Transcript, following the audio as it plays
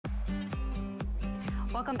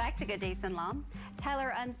Welcome back to Good Day Law.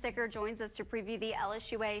 Tyler Unsicker joins us to preview the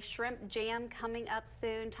LSUA Shrimp Jam coming up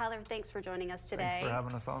soon. Tyler, thanks for joining us today. Thanks for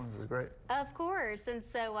having us on. This is great. Of course. And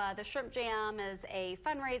so the Shrimp Jam is a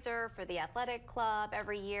fundraiser for the athletic club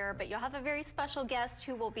every year, but you'll have a very special guest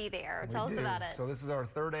who will be there. Tell us about it. So this is our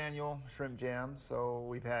third annual Shrimp Jam. So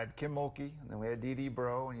we've had Kim Mulkey, and then we had Dee Dee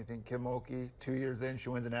Bro, and you think Kim Mulkey, 2 years in, she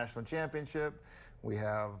wins a national championship. We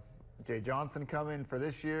have Jay Johnson coming for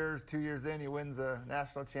this year's. 2 years in, he wins a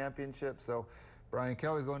national championship. So Brian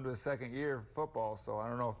Kelly's going to his second year of football, so I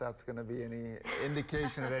don't know if that's going to be any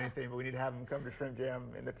indication of anything, but we need to have him come to Shrimp Jam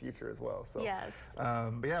in the future as well. So, yes.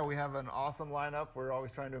 But yeah, we have an awesome lineup. We're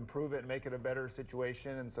always trying to improve it and make it a better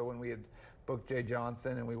situation. And so when we had booked Jay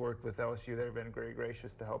Johnson and we worked with LSU, they've been very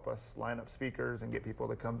gracious to help us line up speakers and get people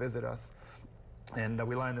to come visit us. And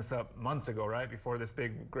we lined this up months ago, right, before this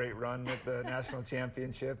big, great run at the national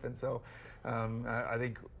championship. And so I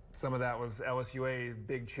think some of that was LSUA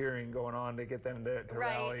big cheering going on to get them to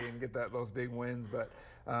rally and get those big wins. But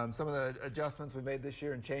some of the adjustments we made this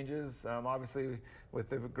year and changes, obviously with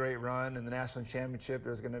the great run and the national championship,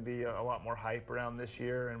 there's going to be a lot more hype around this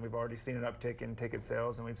year, and we've already seen an uptick in ticket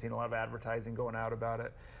sales, and we've seen a lot of advertising going out about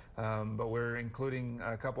it. But we're including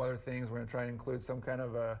a couple other things. We're going to try and include some kind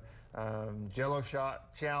of a Jello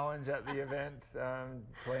shot challenge at the event,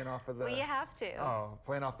 playing off of the. Well, you have to. Oh,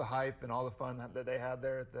 playing off the hype and all the fun that they had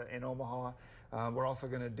there in Omaha. We're also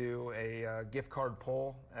going to do a gift card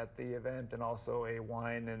pull at the event, and also a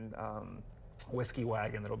wine and whiskey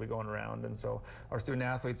wagon that'll be going around. And so our student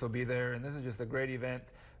athletes will be there, and this is just a great event,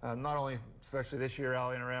 not only especially this year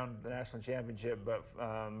rallying around the national championship, but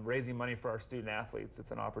raising money for our student athletes.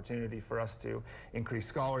 It's an opportunity for us to increase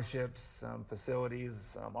scholarships,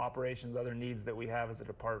 facilities, operations, other needs that we have as a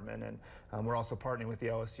department. And we're also partnering with the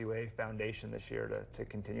LSUA Foundation this year to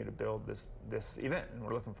continue to build this event, and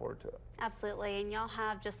we're looking forward to it. Absolutely, and y'all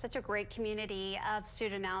have just such a great community of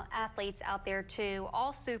student athletes out there too,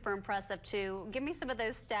 all super impressive too. Give me some of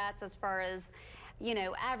those stats as far as, you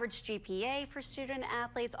know, average GPA for student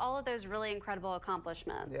athletes, all of those really incredible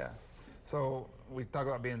accomplishments. Yeah. So we talk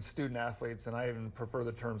about being student athletes, and I even prefer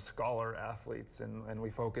the term scholar athletes, and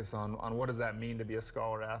we focus on what does that mean to be a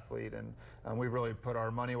scholar athlete, and we really put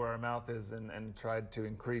our money where our mouth is and tried to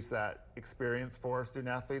increase that experience for our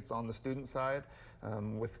student athletes on the student side,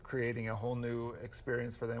 with creating a whole new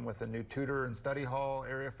experience for them, with a new tutor and study hall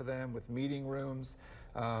area for them, with meeting rooms.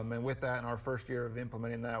 And with that, in our first year of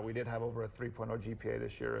implementing that, we did have over a 3.0 GPA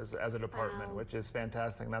this year as a department. Wow. Which is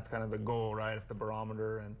fantastic. And that's kind of the goal, right? It's the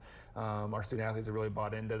barometer, and our student athletes have really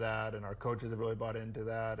bought into that, and our coaches have really bought into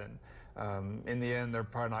that. And in the end, they're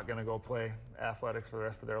probably not going to go play athletics for the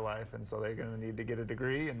rest of their life, and so they're going to need to get a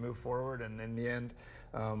degree and move forward. And in the end,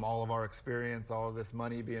 all of our experience, all of this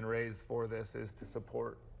money being raised for this is to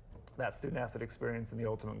support that student athlete experience and the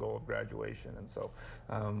ultimate goal of graduation. And so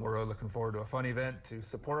we're really looking forward to a fun event to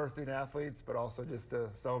support our student athletes, but also just to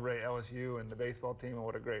celebrate LSU and the baseball team and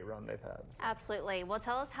what a great run they've had. So. Absolutely. Well,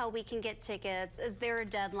 tell us how we can get tickets. Is there a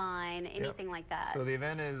deadline, anything like that? So the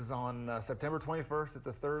event is on September 21st. It's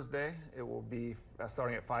a Thursday. It will be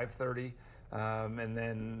starting at 5:30. And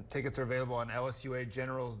then tickets are available on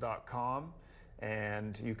LSUAgenerals.com.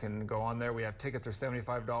 And you can go on there. We have tickets are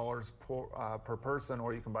 $75 per person,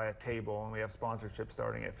 or you can buy a table, and we have sponsorship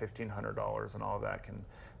starting at $1,500, and all of that can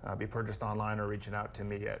be purchased online or reaching out to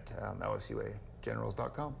me at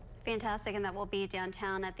LSUAgenerals.com. Fantastic, and that will be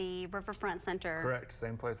downtown at the Riverfront Center. Correct,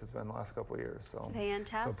 same place it's been the last couple of years. So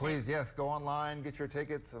fantastic. So please, yes, go online, get your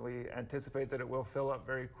tickets. We anticipate that it will fill up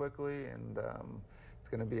very quickly, and it's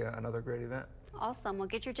going to be another great event. Awesome. Well,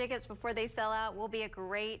 get your tickets before they sell out. Will be a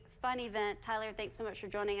great, fun event. Tyler, thanks so much for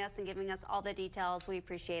joining us and giving us all the details. We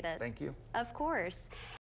appreciate it. Thank you. Of course.